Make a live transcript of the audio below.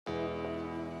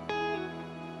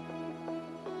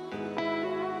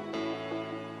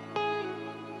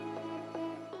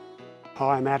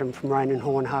Hi, I'm Adam from Rain and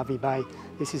Horn, Harvey Bay.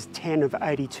 This is 10 of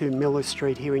 82 Miller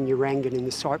Street here in Urangan in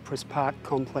the Cypress Park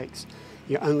complex.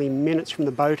 You're only minutes from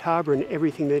the boat harbour and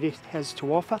everything that it has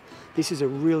to offer. This is a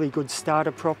really good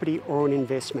starter property or an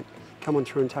investment. Come on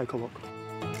through and take a look.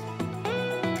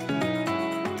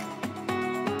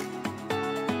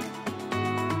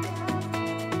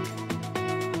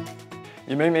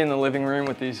 You meet me in the living room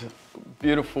with these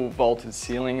beautiful vaulted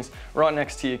ceilings right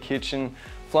next to your kitchen,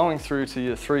 flowing through to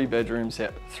your 3 bedrooms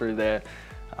out through there,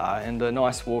 and a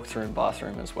nice walk-through and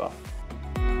bathroom as well.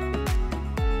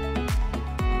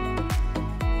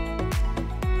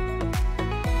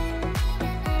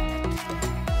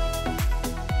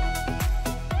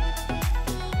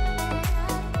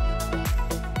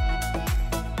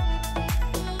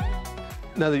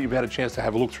 Now that you've had a chance to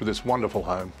have a look through this wonderful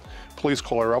home, please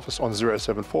call our office on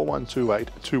 074128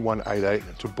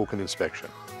 2188 to book an inspection.